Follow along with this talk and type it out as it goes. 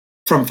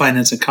From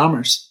Finance and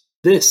Commerce,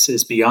 this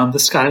is Beyond the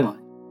Skyline,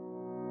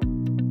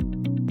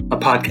 a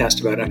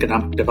podcast about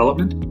economic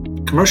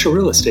development, commercial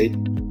real estate,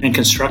 and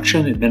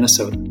construction in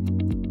Minnesota.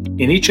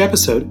 In each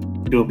episode,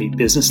 you will meet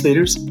business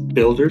leaders,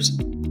 builders,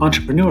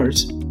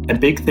 entrepreneurs, and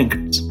big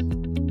thinkers.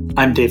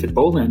 I'm David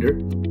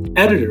Bolander,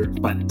 editor of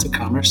Finance and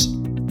Commerce.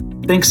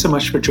 Thanks so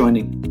much for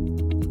joining me.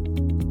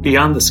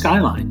 Beyond the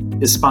Skyline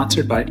is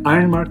sponsored by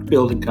Ironmark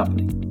Building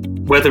Company.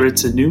 Whether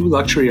it's a new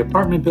luxury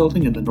apartment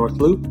building in the North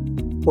Loop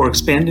or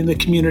expanding the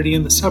community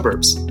in the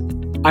suburbs,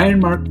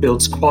 Ironmark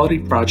builds quality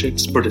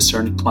projects for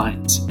discerning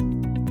clients.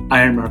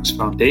 Ironmark's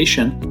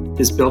foundation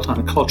is built on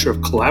a culture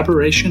of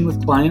collaboration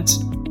with clients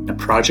and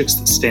projects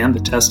that stand the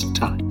test of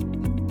time.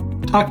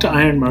 Talk to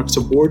Ironmark's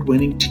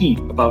award-winning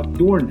team about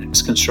your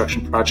next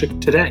construction project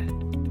today.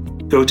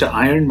 Go to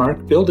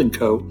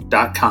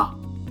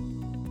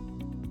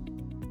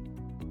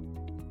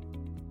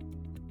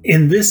ironmarkbuildingco.com.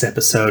 In this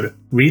episode,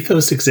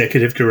 Rethos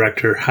Executive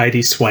Director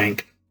Heidi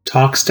Swank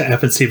talks to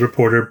F&C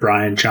reporter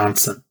Brian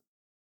Johnson.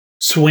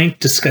 Swank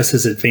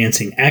discusses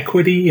advancing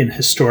equity in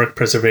historic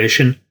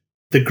preservation,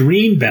 the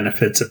green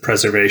benefits of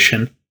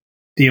preservation,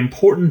 the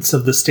importance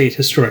of the state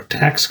historic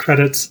tax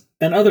credits,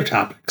 and other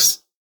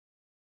topics.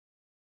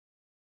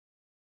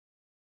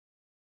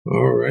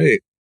 All right.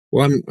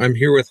 Well, I'm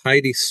here with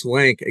Heidi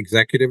Swank,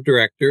 Executive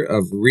Director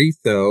of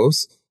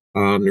Rethos.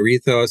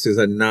 Rethos is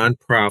a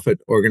nonprofit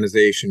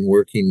organization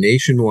working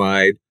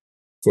nationwide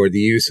for the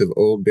use of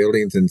old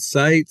buildings and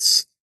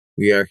sites.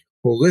 We are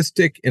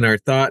holistic in our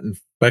thought and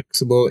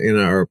flexible in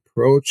our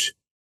approach.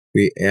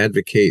 We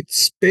advocate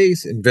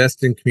space,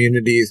 invest in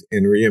communities,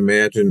 and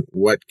reimagine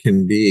what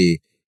can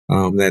be.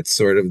 That's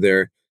sort of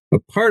a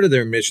part of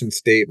their mission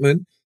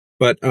statement.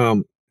 But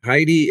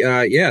Heidi,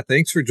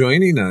 thanks for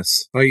joining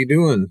us. How you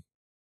doing?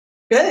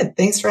 Good.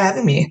 Thanks for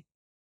having me.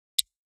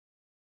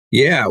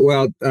 Yeah,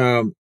 well,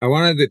 I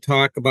wanted to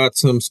talk about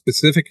some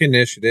specific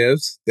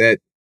initiatives that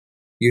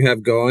you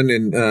have going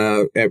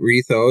at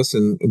Rethos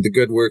and the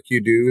good work you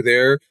do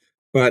there.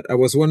 But I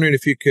was wondering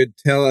if you could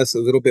tell us a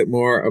little bit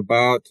more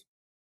about,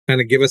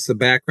 kind of give us the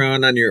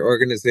background on your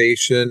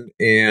organization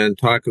and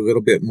talk a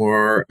little bit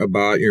more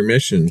about your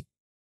mission.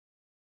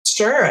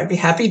 Sure, I'd be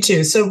happy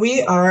to. So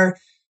we are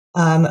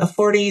a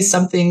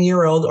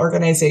 40-something-year-old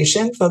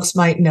organization. Folks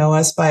might know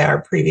us by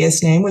our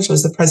previous name, which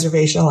was the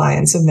Preservation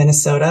Alliance of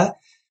Minnesota.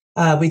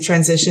 We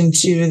transitioned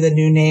to the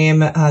new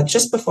name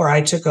just before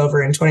I took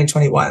over in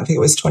 2021. I think it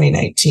was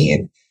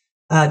 2019,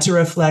 to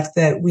reflect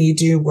that we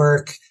do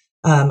work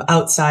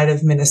outside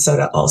of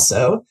Minnesota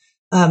also.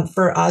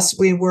 For us,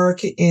 we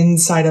work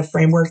inside a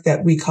framework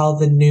that we call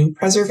the new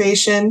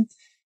preservation.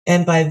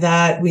 And by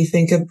that, we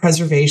think of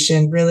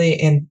preservation really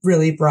in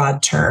really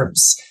broad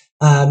terms.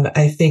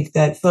 I think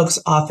that folks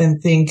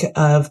often think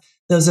of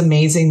those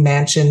amazing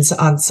mansions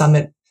on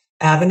Summit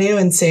Avenue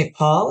in St.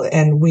 Paul,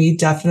 and we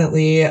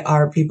definitely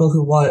are people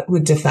who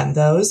would defend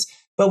those.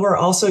 But we're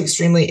also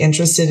extremely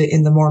interested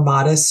in the more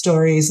modest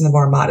stories and the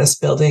more modest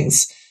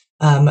buildings.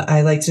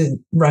 I like to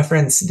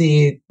reference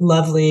the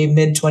lovely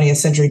mid-20th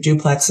century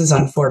duplexes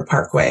on Ford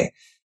Parkway.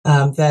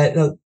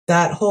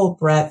 That whole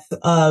breadth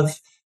of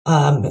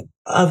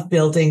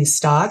building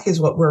stock is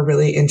what we're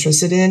really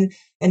interested in,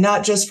 and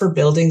not just for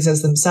buildings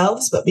as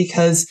themselves, but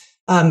because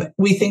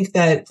we think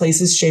that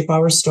places shape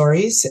our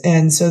stories.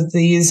 And so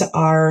these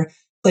are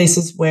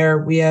places where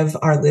we have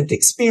our lived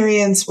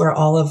experience, where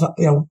all of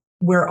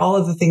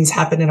the things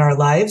happen in our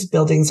lives.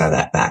 Buildings are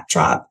that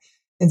backdrop.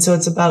 And so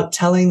it's about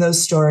telling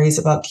those stories,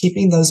 about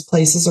keeping those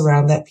places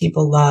around that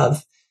people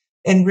love,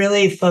 and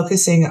really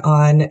focusing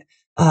on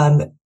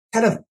kind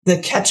of the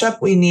catch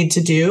up we need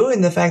to do,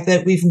 and the fact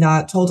that we've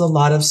not told a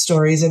lot of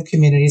stories of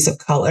communities of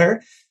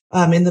color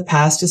in the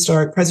past.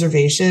 Historic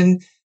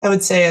preservation, I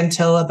would say,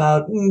 until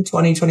about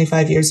 20,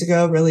 25 years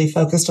ago, really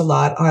focused a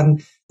lot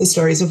on the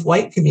stories of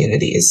white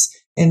communities.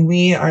 And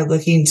we are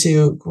looking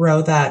to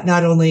grow that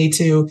not only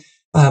to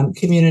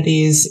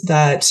communities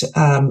that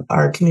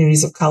are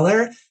communities of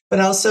color, but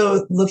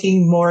also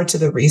looking more to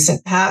the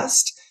recent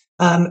past.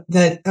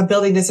 That a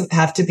building doesn't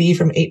have to be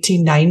from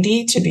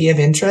 1890 to be of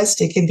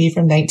interest. It can be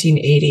from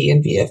 1980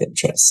 and be of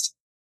interest.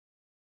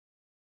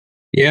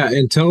 Yeah,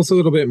 and tell us a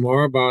little bit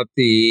more about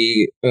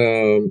the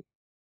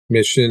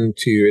mission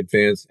to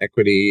advance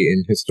equity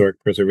in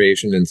historic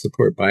preservation and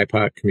support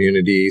BIPOC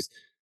communities.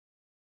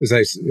 As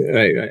I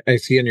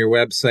see on your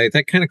website,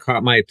 that kind of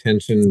caught my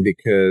attention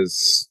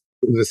because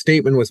the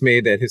statement was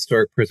made that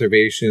historic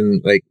preservation,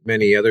 like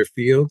many other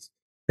fields,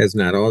 has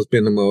not always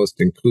been the most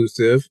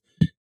inclusive.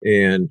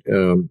 And,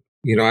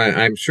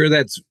 I'm sure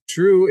that's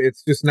true.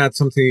 It's just not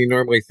something you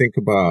normally think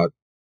about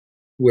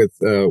with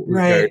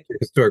regard to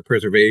historic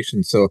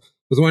preservation. So I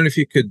was wondering if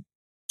you could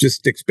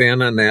just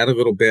expand on that a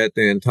little bit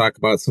and talk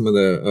about some of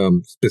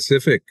the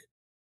specific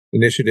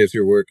initiatives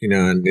you're working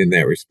on in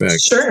that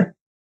respect. Sure.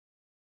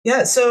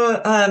 Yeah.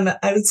 So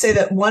I would say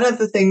that one of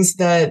the things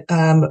that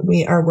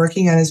we are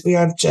working on is we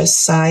have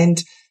just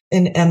signed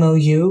an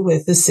MOU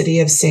with the city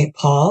of St.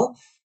 Paul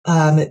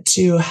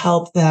to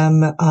help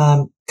them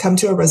come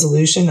to a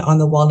resolution on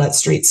the Walnut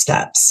Street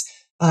steps,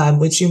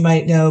 which you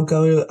might know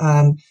go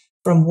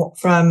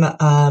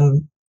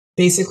from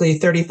basically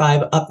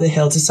 35 up the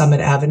hill to Summit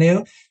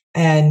Avenue.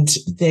 And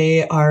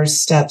they are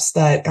steps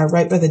that are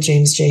right by the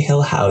James J.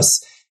 Hill House.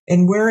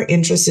 And we're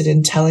interested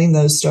in telling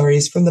those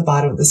stories from the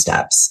bottom of the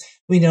steps.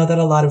 We know that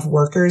a lot of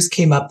workers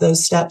came up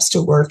those steps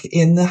to work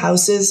in the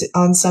houses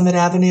on Summit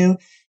Avenue.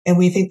 And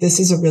we think this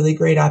is a really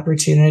great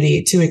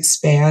opportunity to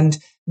expand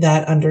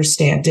that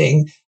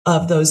understanding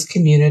of those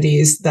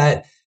communities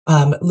that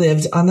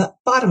lived on the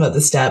bottom of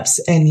the steps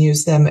and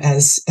use them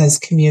as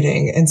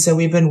commuting. And so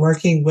we've been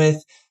working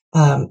with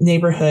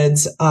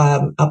neighborhoods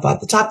up at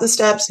the top of the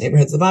steps,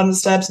 neighborhoods at the bottom of the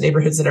steps,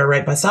 neighborhoods that are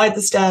right beside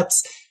the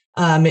steps,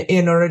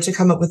 in order to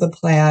come up with a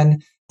plan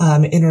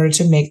in order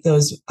to make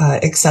those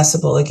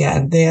accessible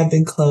again. They have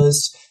been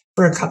closed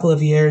for a couple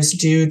of years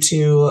due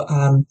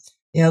to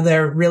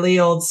they're really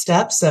old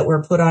steps that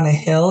were put on a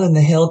hill, and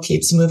the hill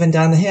keeps moving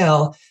down the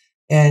hill.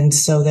 And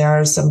so there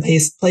are some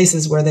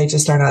places where they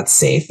just are not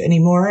safe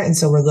anymore. And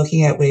so we're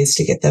looking at ways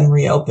to get them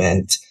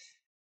reopened.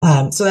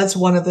 So that's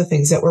one of the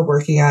things that we're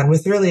working on,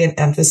 with really an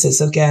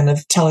emphasis, again,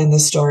 of telling the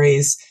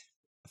stories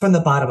from the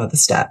bottom of the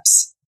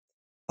steps.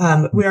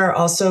 We are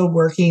also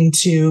working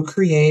to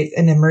create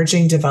an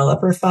emerging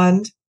developer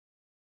fund.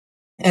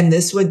 And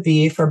this would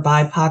be for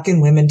BIPOC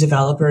and women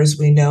developers.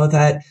 We know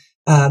that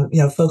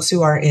folks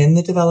who are in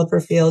the developer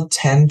field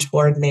tend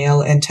toward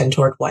male and tend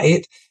toward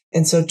white.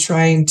 And so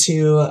trying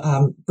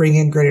to bring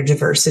in greater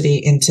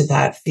diversity into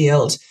that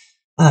field.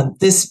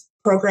 This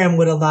program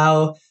would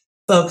allow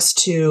folks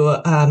to,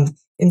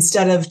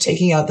 instead of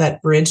taking out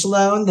that bridge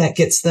loan that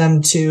gets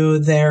them to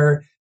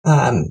their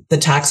the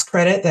tax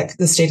credit, that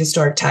the state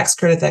historic tax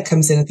credit that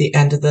comes in at the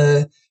end of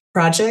the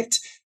project,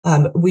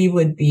 we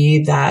would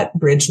be that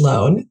bridge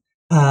loan.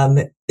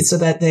 So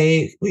that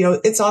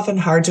it's often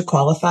hard to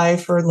qualify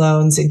for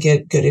loans and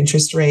get good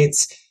interest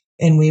rates.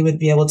 And we would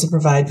be able to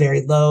provide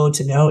very low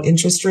to no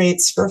interest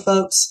rates for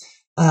folks.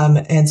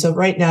 And so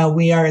right now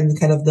we are in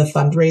kind of the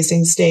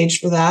fundraising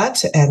stage for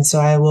that. And so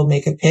I will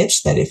make a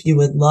pitch that if you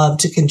would love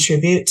to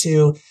contribute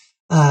to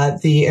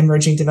the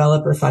Emerging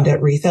Developer Fund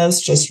at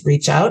Rethos, just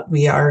reach out.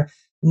 We are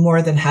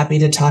more than happy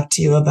to talk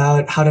to you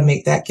about how to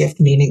make that gift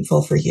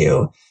meaningful for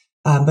you.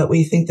 But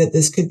we think that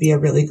this could be a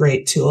really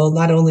great tool,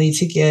 not only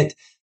to get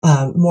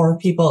more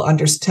people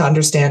to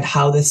understand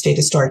how the state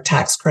historic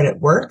tax credit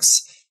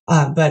works,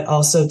 but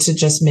also to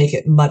just make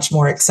it much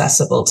more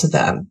accessible to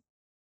them.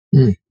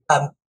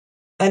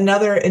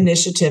 Another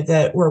initiative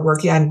that we're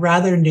working on,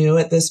 rather new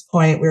at this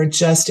point, we're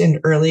just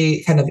in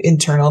early kind of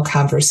internal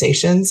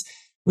conversations.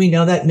 We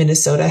know that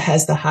Minnesota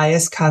has the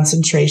highest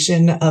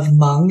concentration of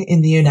Hmong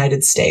in the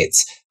United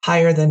States,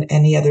 higher than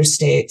any other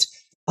state.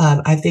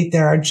 I think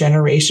there are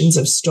generations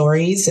of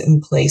stories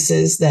and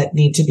places that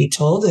need to be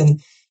told.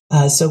 And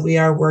so we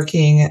are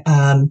working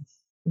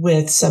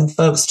with some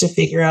folks to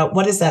figure out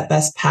what is that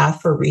best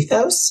path for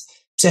Rethos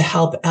to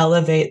help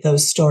elevate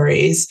those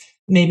stories,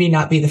 maybe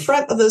not be the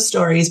front of those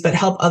stories, but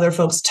help other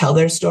folks tell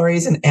their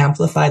stories and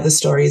amplify the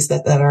stories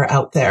that are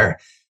out there.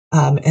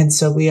 And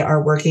so we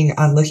are working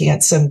on looking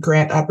at some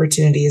grant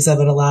opportunities that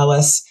would allow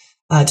us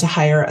to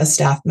hire a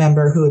staff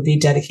member who would be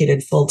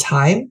dedicated full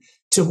time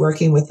to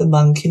working with the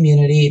Hmong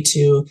community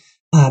to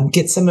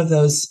get some of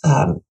those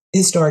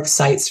historic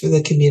sites for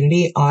the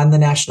community on the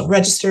national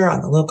register,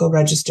 on the local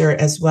register,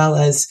 as well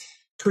as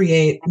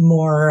create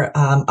more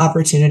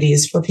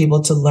opportunities for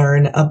people to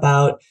learn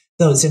about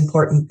those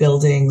important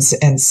buildings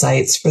and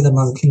sites for the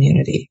Hmong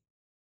community.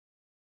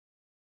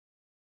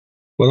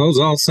 Well, those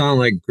all sound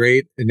like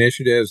great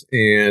initiatives,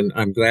 and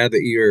I'm glad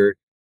that you're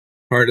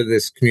part of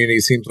this community.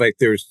 It seems like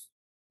there's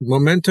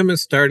momentum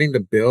is starting to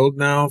build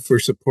now for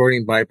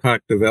supporting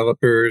BIPOC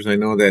developers. I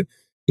know that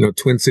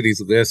Twin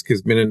Cities Lisk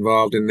has been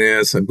involved in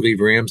this. I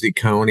believe Ramsey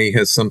County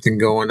has something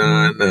going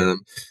on.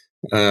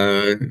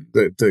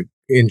 The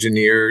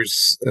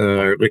engineers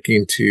are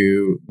looking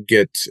to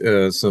get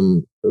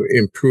some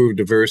improved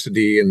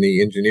diversity in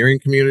the engineering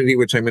community,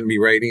 which I'm going to be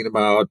writing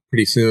about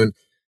pretty soon.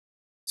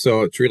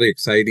 So it's really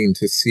exciting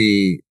to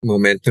see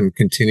momentum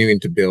continuing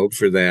to build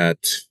for that.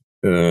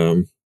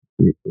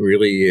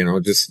 Really,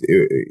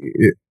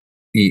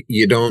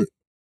 you don't.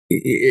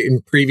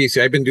 In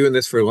previously, I've been doing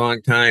this for a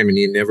long time, and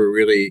you never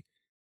really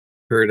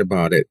heard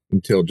about it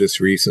until just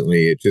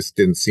recently. It just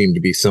didn't seem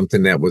to be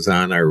something that was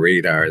on our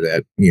radar.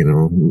 That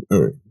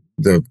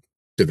the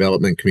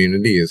development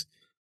community is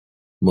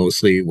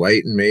mostly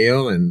white and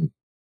male, and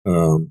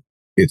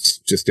it's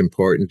just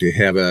important to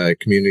have a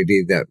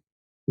community that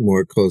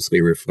more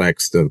closely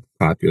reflects the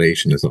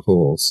population as a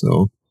whole.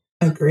 So,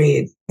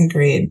 agreed.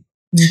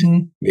 Mm-hmm.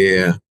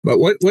 Yeah, but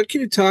what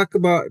can you talk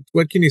about?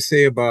 What can you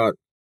say about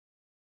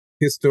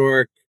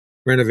historic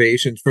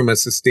renovations from a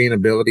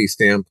sustainability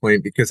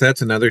standpoint? Because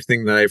that's another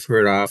thing that I've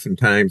heard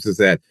oftentimes is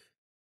that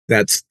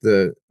that's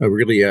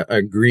really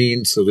a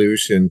green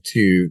solution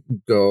to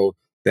go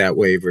that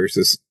way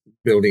versus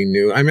building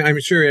new. I mean, I'm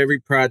sure every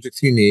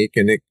project's unique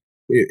and it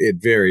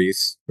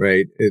varies,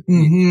 right?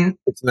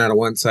 It's not a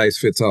one size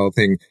fits all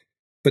thing.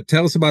 But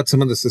tell us about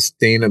some of the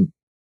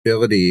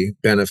sustainability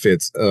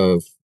benefits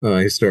of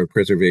historic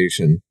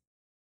preservation.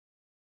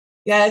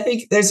 Yeah, I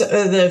think there's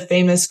the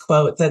famous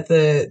quote that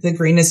the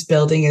greenest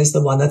building is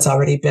the one that's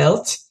already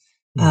built.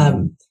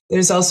 Mm-hmm.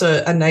 There's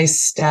also a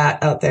nice stat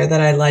out there that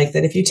I like,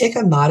 that if you take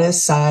a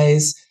modest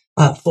size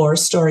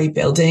 4-story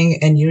building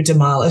and you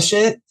demolish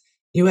it,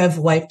 you have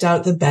wiped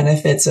out the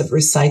benefits of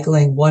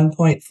recycling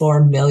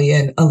 1.4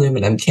 million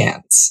aluminum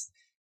cans.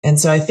 And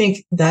so I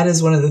think that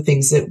is one of the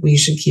things that we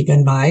should keep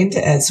in mind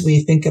as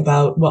we think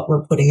about what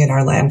we're putting in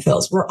our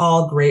landfills. We're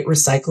all great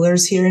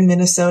recyclers here in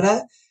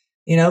Minnesota.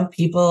 You know,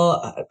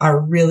 people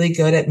are really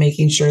good at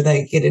making sure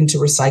they get into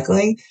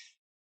recycling.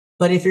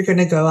 But if you're going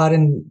to go out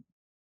and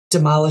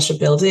demolish a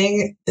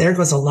building, there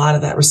goes a lot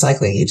of that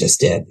recycling you just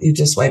did. You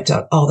just wiped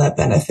out all that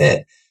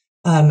benefit.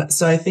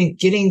 So I think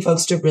getting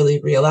folks to really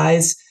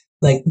realize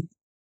like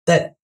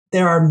that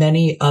there are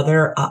many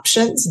other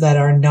options that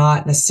are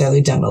not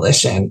necessarily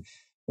demolition.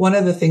 One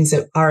of the things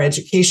that our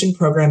education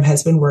program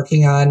has been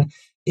working on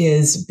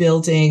is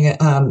building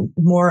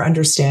more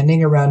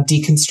understanding around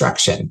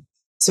deconstruction.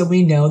 So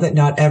we know that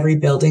not every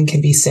building can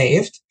be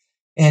saved.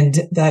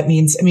 And that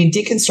means,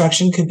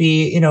 deconstruction could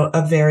be,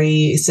 a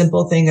very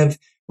simple thing of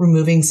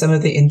removing some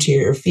of the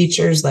interior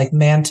features like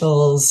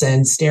mantles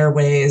and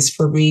stairways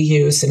for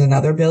reuse in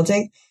another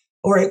building.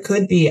 Or it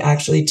could be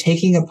actually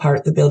taking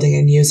apart the building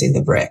and using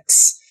the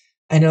bricks.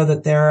 I know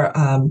that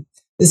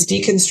this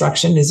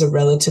deconstruction is a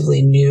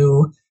relatively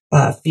new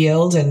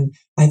field. And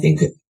I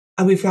think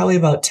we're probably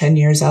about 10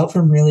 years out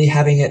from really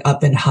having it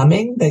up and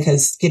humming,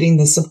 because getting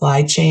the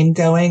supply chain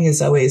going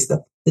is always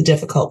the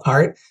difficult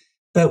part.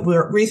 But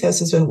Rethos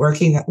has been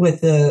working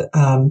with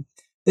the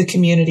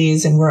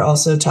communities, and we're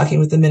also talking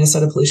with the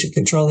Minnesota Pollution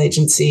Control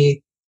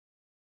Agency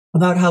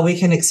about how we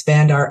can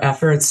expand our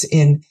efforts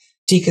in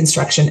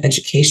deconstruction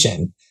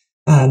education.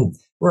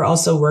 We're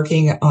also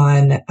working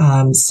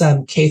on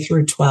some K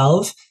through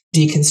 12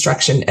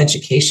 deconstruction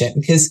education,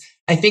 because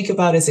I think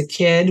about as a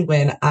kid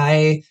when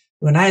I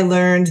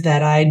learned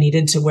that I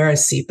needed to wear a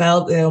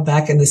seatbelt,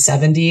 back in the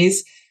 70s.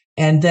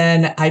 And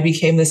then I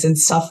became this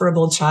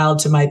insufferable child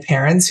to my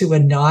parents who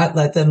would not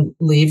let them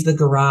leave the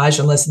garage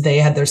unless they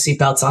had their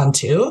seatbelts on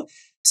too.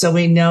 So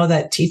we know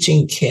that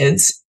teaching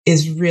kids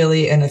is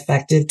really an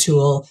effective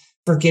tool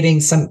for getting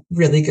some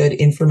really good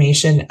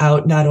information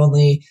out, not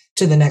only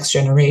to the next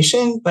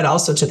generation, but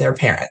also to their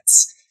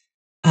parents.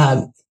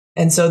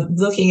 And so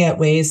looking at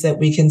ways that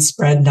we can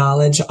spread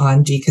knowledge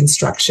on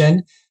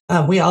deconstruction.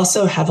 We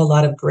also have a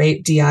lot of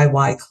great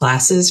DIY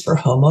classes for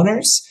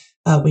homeowners.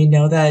 We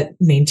know that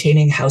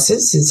maintaining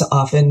houses is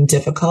often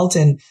difficult,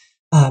 and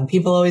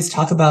people always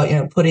talk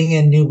about, putting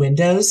in new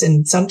windows,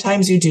 and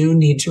sometimes you do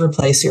need to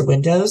replace your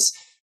windows,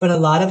 but a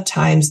lot of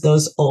times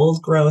those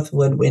old growth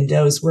wood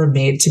windows were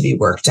made to be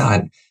worked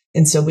on.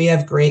 And so we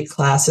have great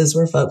classes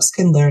where folks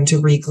can learn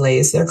to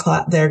reglaze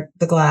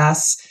the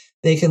glass.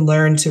 They can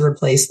learn to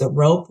replace the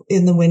rope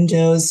in the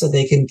windows so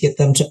they can get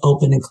them to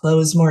open and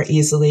close more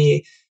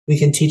easily. We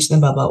can teach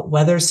them about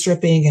weather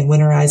stripping and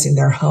winterizing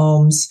their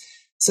homes.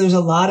 So there's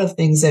a lot of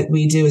things that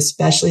we do,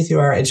 especially through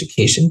our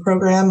education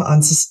program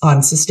on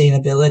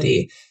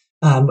sustainability.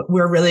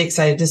 We're really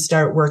excited to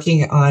start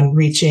working on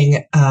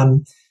reaching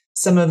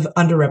some of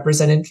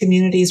underrepresented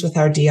communities with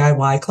our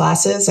DIY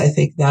classes. I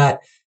think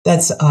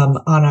that's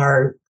on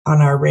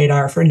our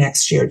radar for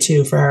next year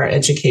too, for our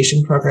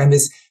education program,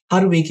 is how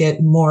do we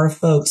get more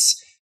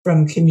folks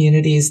from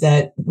communities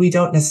that we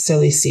don't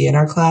necessarily see in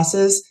our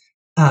classes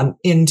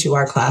into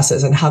our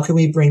classes, and how can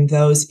we bring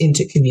those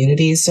into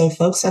communities? So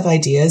folks have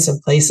ideas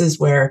of places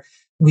where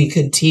we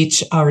could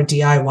teach our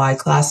DIY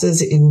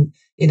classes in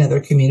other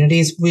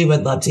communities. We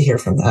would love to hear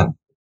from them.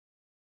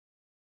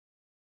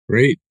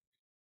 Great.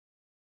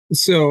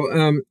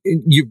 So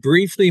you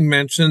briefly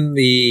mentioned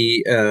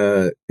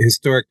the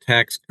historic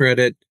tax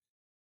credit,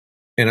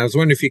 and I was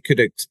wondering if you could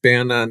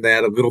expand on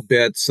that a little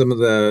bit, some of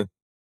the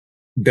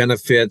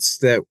benefits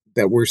that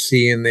we're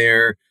seeing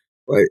there.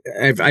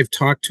 I've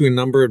talked to a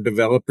number of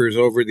developers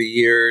over the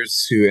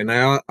years and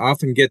I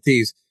often get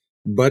these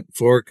but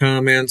for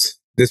comments.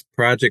 This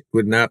project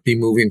would not be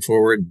moving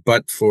forward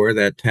but for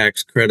that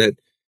tax credit.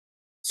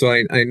 So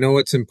I know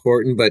it's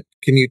important, but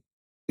can you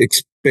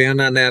expand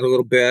on that a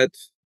little bit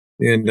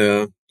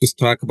and just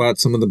talk about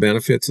some of the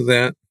benefits of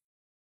that?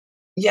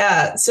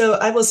 Yeah. So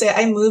I will say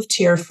I moved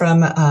here from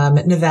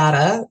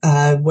Nevada,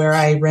 where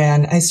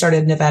I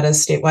started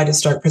Nevada's statewide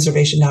historic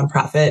preservation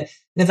nonprofit.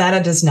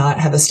 Nevada does not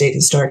have a state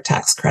historic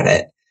tax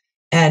credit.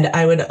 And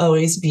I would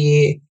always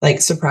be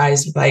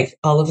surprised by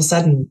all of a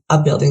sudden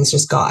a building's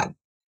just gone.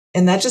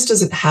 And that just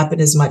doesn't happen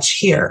as much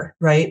here,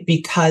 right?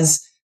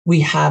 Because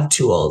we have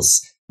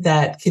tools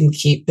that can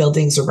keep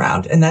buildings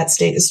around. And that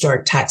state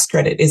historic tax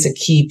credit is a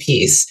key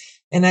piece.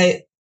 And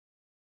I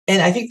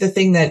think the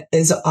thing that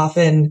is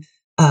often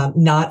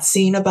not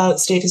seen about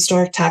state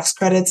historic tax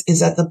credits is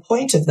that the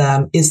point of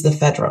them is the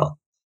federal,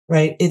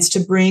 right? It's to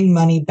bring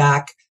money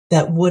back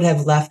that would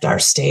have left our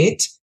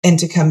state and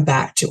to come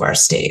back to our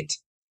state.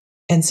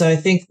 And so I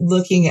think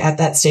looking at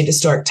that state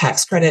historic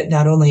tax credit,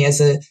 not only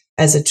as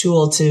a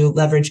tool to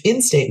leverage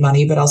in-state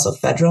money, but also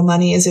federal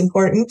money is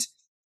important.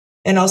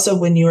 And also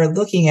when you are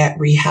looking at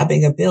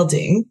rehabbing a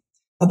building,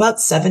 about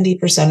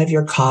 70% of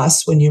your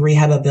costs when you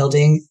rehab a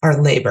building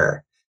are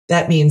labor.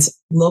 That means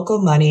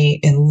local money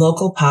in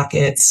local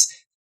pockets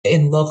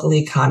in local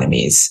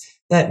economies.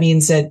 That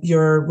means that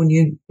when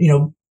you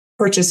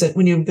purchase it,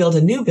 when you build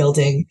a new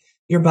building,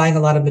 you're buying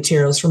a lot of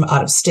materials from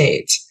out of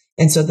state.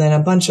 And so then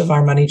a bunch of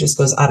our money just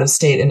goes out of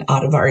state and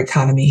out of our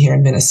economy here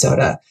in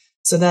Minnesota.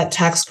 So that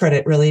tax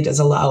credit really does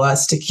allow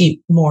us to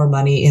keep more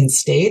money in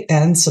state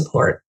and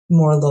support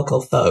more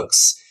local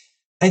folks.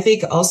 I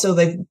think also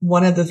like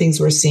one of the things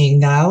we're seeing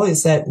now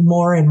is that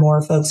more and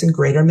more folks in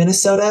greater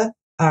Minnesota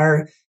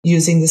are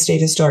using the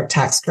state historic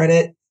tax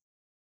credit.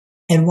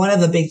 And one of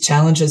the big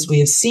challenges we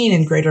have seen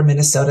in greater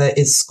Minnesota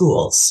is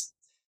schools.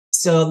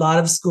 So a lot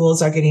of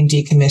schools are getting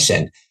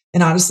decommissioned.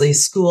 And honestly,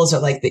 schools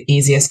are like the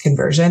easiest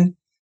conversion.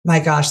 My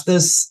gosh,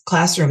 those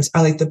classrooms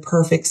are like the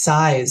perfect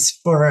size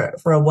for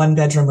a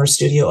 1-bedroom or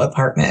studio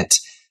apartment.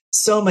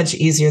 So much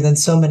easier than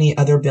so many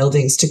other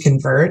buildings to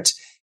convert.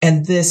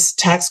 And this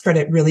tax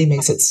credit really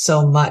makes it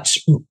so much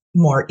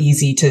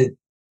easier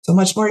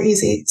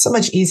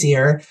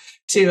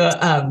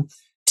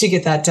to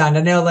get that done.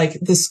 I know like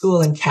the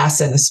school in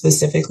Casson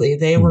specifically,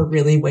 they were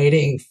really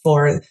waiting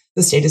for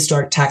the state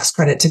historic tax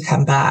credit to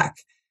come back.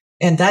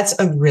 And that's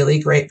a really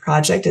great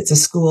project. It's a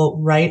school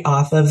right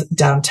off of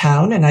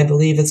downtown. And I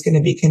believe it's going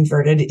to be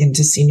converted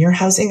into senior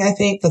housing. I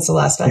think that's the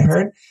last I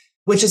heard,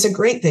 which is a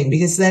great thing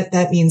because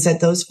that means that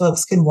those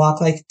folks can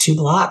walk like 2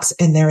 blocks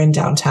and they're in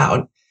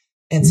downtown.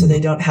 And so they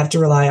don't have to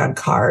rely on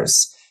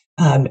cars.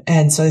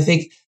 And so I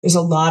think there's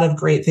a lot of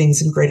great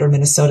things in greater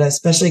Minnesota,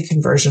 especially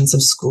conversions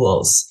of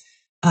schools.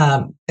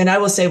 And I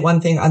will say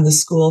one thing on the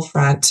school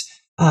front.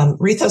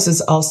 Rethos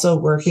is also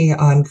working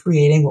on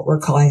creating what we're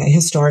calling a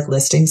historic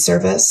listing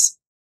service.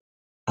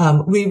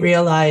 We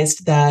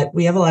realized that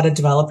we have a lot of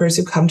developers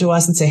who come to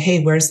us and say,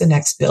 hey, where's the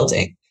next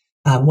building?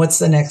 What's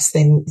the next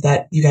thing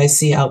that you guys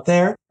see out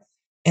there?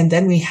 And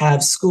then we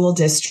have school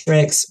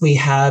districts, we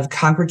have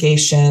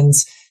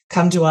congregations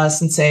come to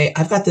us and say,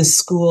 I've got this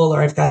school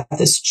or I've got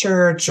this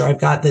church or I've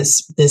got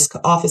this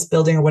office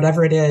building or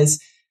whatever it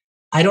is.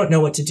 I don't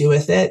know what to do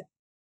with it.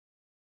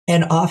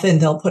 And often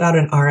they'll put out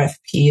an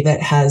RFP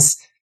that has,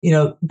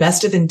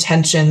 best of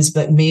intentions,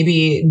 but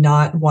maybe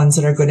not ones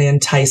that are going to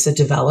entice a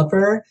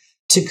developer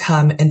to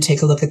come and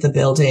take a look at the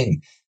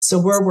building. So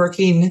we're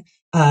working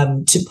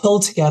to pull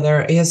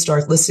together a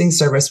historic listing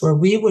service where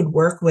we would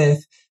work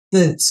with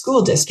the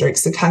school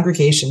districts, the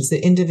congregations,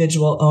 the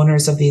individual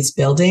owners of these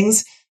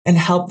buildings and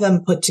help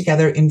them put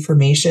together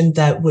information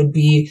that would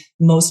be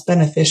most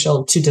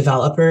beneficial to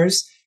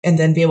developers and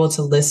then be able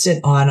to list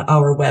it on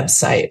our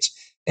website.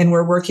 And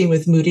we're working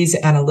with Moody's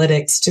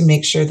Analytics to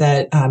make sure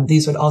that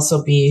these would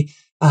also be,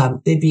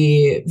 they'd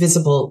be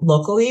visible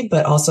locally,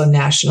 but also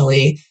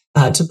nationally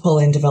to pull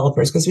in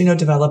developers because we know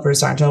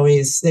developers aren't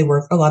always,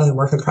 a lot of them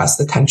work across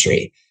the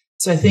country.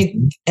 So I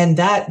think, and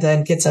that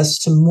then gets us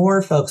to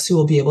more folks who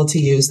will be able to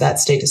use that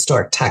state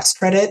historic tax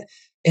credit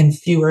and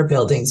fewer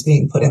buildings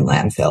being put in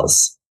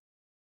landfills.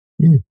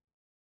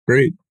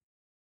 Great.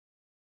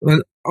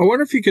 Well, I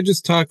wonder if you could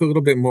just talk a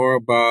little bit more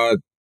about,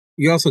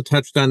 you also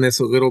touched on this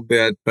a little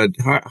bit, but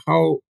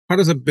how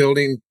does a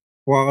building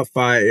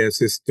qualify as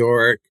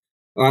historic?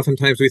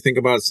 Oftentimes we think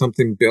about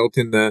something built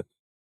in the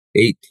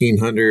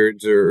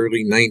 1800s or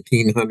early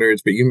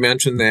 1900s, but you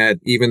mentioned that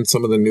even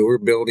some of the newer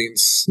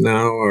buildings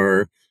now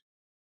are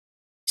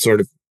sort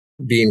of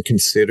being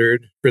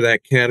considered for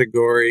that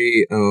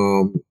category.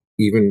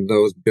 Even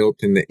those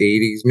built in the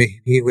 80s,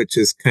 maybe, which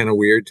is kind of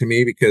weird to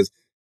me because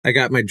I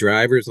got my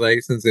driver's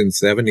license in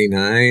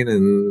 79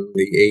 and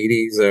the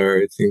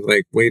 80s it seems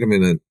like, wait a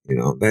minute,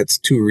 that's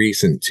too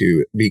recent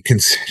to be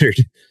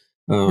considered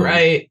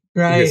right.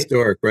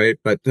 historic, right?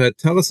 But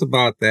tell us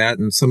about that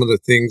and some of the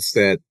things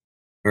that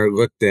are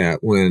looked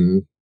at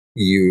when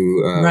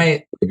you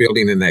right. put a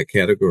building in that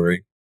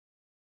category.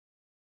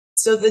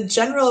 So the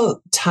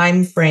general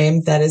time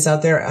frame that is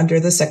out there under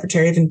the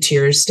Secretary of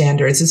Interior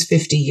standards is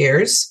 50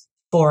 years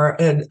for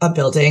a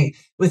building,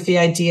 with the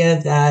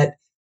idea that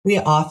we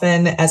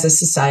often as a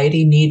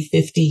society need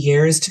 50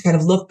 years to kind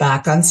of look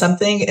back on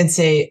something and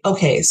say,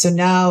 okay, so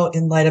now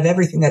in light of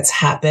everything that's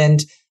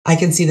happened, I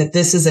can see that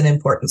this is an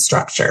important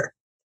structure.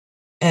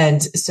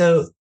 And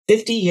so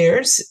 50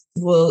 years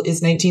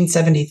is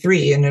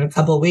 1973, and in a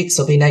couple of weeks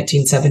will be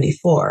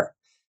 1974.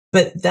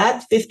 But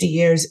that 50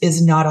 years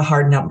is not a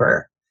hard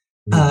number.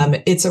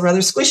 It's a rather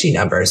squishy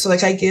number. So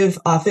like I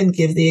often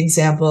give the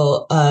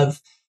example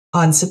of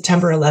on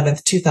September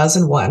 11th,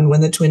 2001, when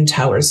the Twin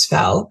Towers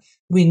fell,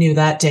 we knew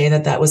that day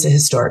that was a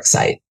historic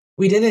site.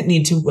 We didn't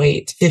need to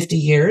wait 50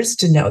 years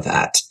to know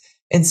that.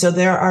 And so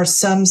there are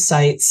some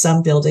sites,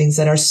 some buildings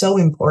that are so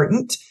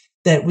important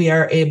that we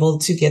are able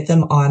to get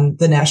them on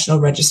the National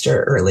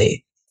Register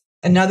early.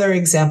 Another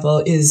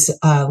example is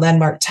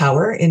Landmark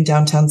Tower in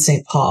downtown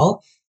St.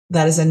 Paul.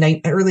 That is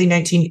early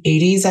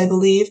 1980s, I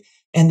believe.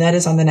 And that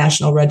is on the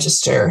National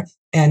Register.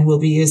 And we'll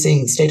be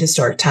using state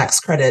historic tax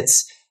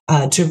credits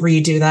to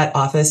redo that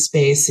office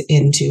space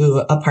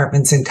into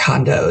apartments and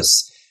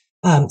condos.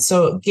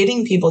 So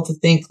getting people to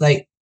think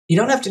like, you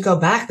don't have to go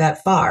back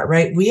that far,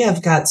 right? We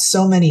have got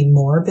so many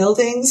more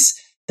buildings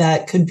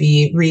that could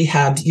be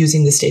rehabbed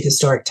using the state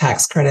historic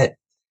tax credit.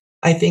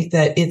 I think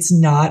that it's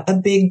not a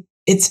big,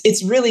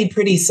 it's really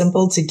pretty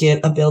simple to get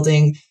a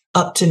building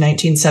up to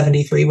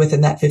 1973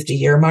 within that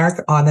 50-year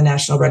mark on the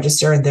National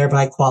Register and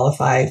thereby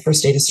qualify for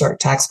state historic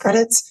tax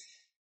credits.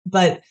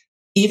 But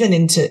even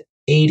into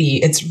 80,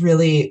 it's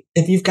really,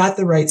 if you've got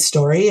the right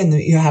story and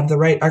you have the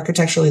right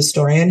architectural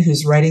historian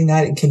who's writing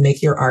that and can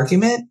make your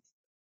argument,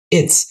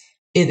 it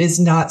is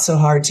not so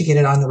hard to get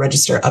it on the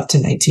register up to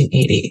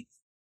 1980.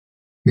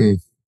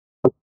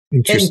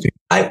 Interesting.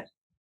 And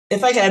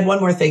if I could add one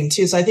more thing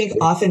too. So I think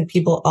often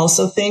people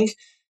also think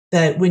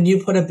that when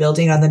you put a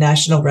building on the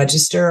National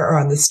Register or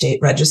on the state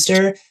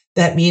register,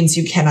 that means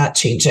you cannot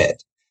change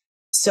it.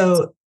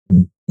 So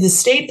the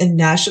state and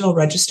National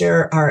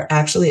Register are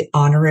actually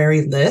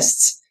honorary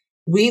lists.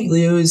 We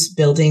lose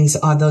buildings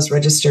on those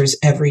registers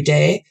every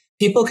day.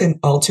 People can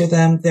alter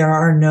them. There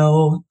are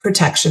no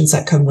protections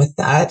that come with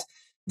that.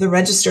 The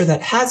register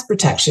that has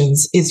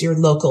protections is your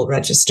local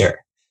register.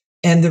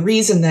 And the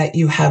reason that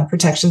you have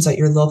protections at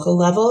your local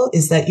level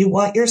is that you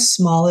want your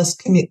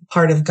smallest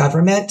part of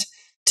government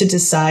to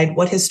decide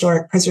what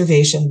historic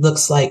preservation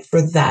looks like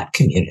for that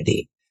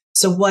community.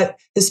 So what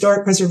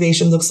historic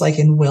preservation looks like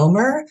in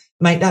Wilmer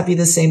might not be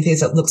the same thing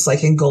as it looks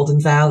like in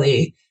Golden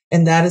Valley.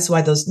 And that is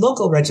why those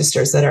local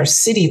registers that are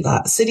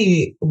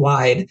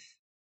citywide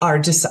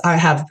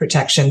have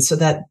protection, so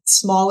that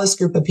smallest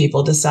group of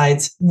people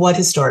decides what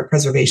historic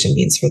preservation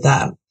means for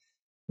them.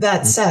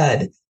 That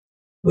said,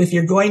 if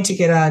you're going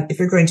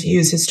to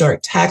use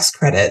historic tax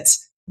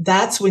credits,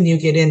 that's when you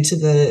get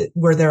into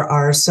where there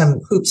are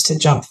some hoops to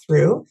jump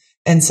through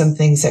and some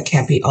things that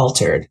can't be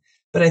altered.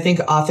 But I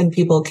think often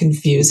people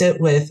confuse it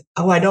with,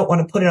 I don't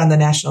want to put it on the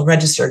National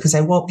Register because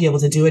I won't be able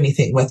to do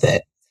anything with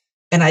it.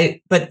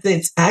 But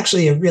it's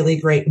actually a really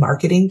great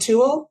marketing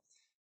tool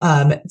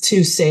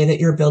to say that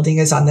your building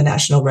is on the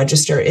National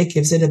Register. It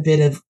gives it a bit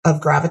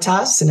of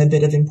gravitas and a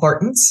bit of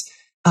importance,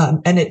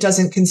 and it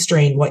doesn't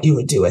constrain what you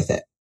would do with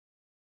it.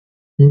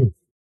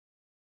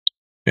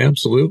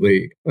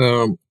 Absolutely.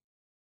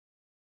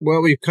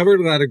 Well, we've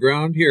covered a lot of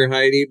ground here,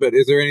 Heidi, but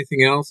is there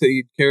anything else that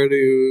you'd care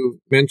to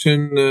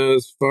mention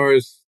as far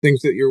as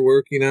things that you're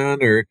working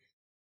on or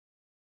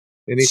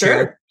anything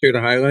care to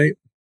highlight?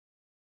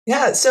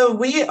 Yeah, so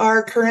we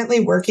are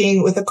currently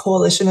working with a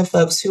coalition of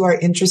folks who are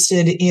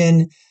interested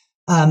in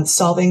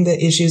solving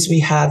the issues we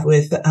have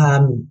with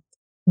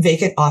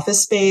vacant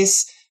office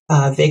space,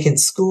 vacant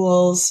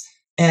schools,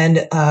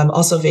 and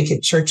also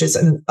vacant churches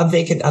and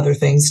vacant other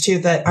things too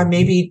that are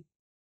maybe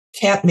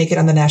can't make it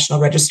on the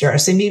National Register.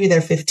 So maybe they're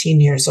 15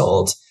 years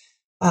old.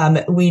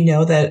 We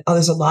know that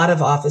there's a lot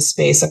of office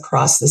space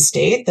across the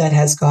state that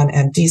has gone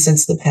empty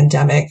since the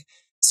pandemic.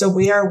 So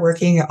we are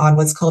working on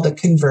what's called a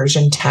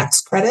conversion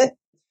tax credit.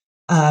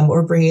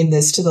 We're bringing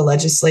this to the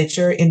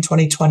legislature in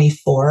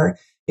 2024.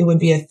 It would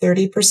be a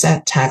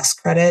 30% tax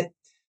credit.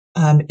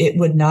 You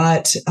would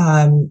not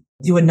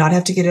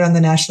have to get it on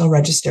the National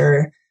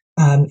Register.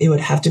 It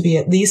would have to be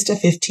at least a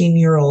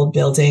 15-year-old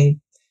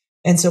building.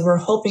 And so we're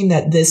hoping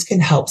that this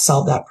can help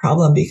solve that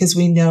problem because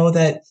we know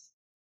that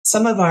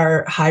some of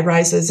our high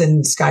rises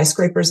and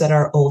skyscrapers that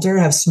are older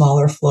have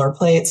smaller floor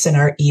plates and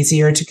are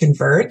easier to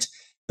convert.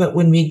 But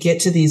when we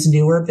get to these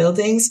newer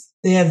buildings,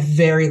 they have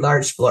very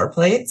large floor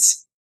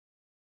plates.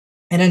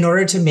 And in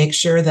order to make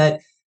sure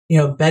that,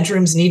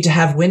 bedrooms need to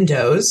have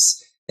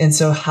windows. And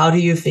so how do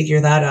you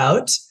figure that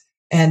out?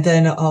 And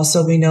then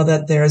also we know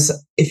that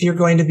if you're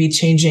going to be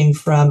changing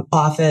from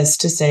office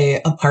to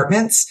say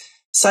apartments,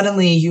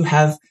 suddenly you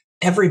have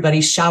everybody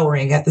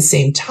showering at the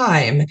same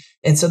time.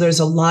 And so there's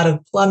a lot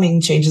of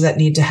plumbing changes that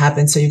need to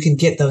happen so you can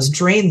get those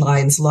drain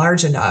lines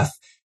large enough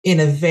in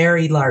a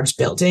very large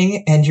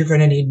building, and you're going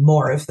to need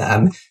more of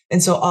them.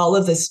 And so all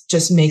of this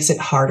just makes it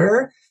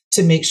harder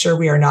to make sure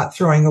we are not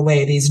throwing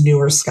away these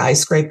newer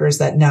skyscrapers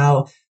that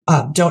now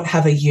don't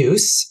have a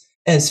use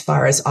as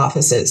far as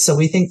offices. So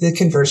we think the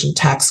conversion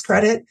tax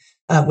credit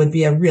would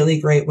be a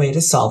really great way to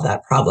solve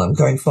that problem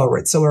going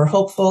forward. So we're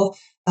hopeful.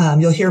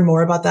 You'll hear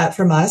more about that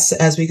from us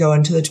as we go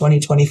into the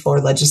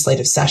 2024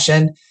 legislative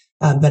session.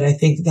 But I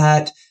think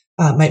that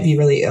might be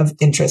really of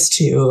interest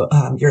to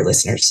your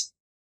listeners.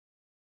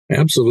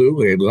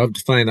 Absolutely. I'd love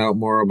to find out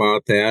more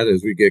about that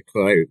as we get,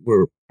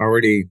 we're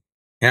already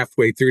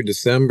halfway through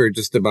December,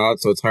 just about.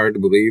 So it's hard to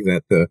believe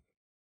that the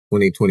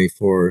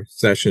 2024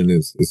 session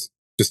is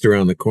just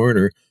around the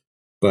corner.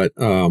 But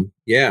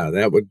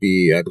that would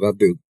be, I'd love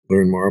to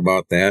learn more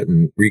about that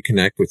and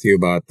reconnect with you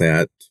about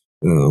that.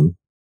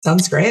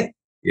 Sounds great.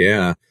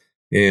 Yeah.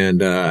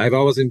 And I've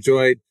always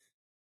enjoyed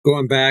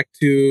going back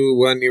to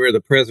when you were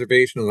the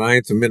Preservation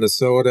Alliance of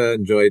Minnesota,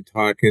 enjoyed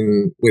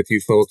talking with you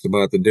folks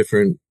about the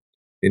different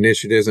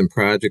initiatives and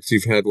projects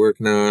you've had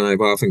working on.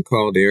 I've often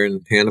called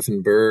Erin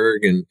Hannafenberg,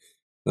 and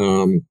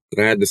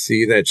glad to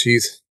see that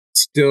she's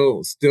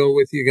still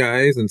with you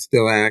guys and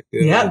still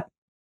active. Yeah.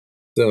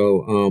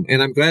 So,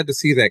 and I'm glad to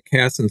see that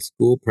Casson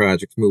School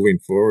project's moving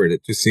forward.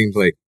 It just seems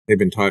like they've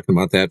been talking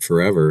about that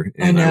forever.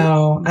 And I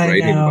know.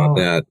 About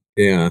that.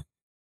 Yeah.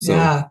 So,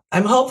 yeah,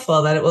 I'm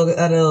hopeful that it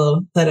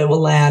will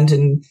land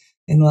and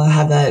we'll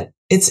have that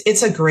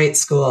It's a great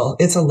school.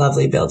 It's a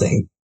lovely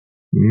building.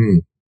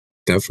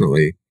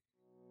 Definitely.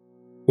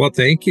 Well,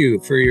 thank you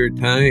for your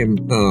time,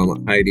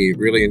 Heidi.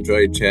 Really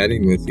enjoyed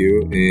chatting with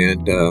you,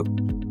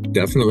 and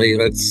definitely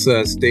let's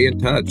stay in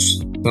touch.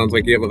 Sounds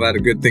like you have a lot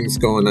of good things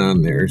going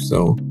on there.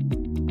 So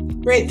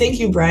great. Thank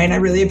you, Brian. I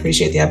really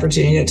appreciate the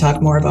opportunity to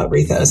talk more about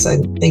Rethos.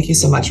 And thank you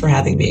so much for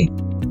having me.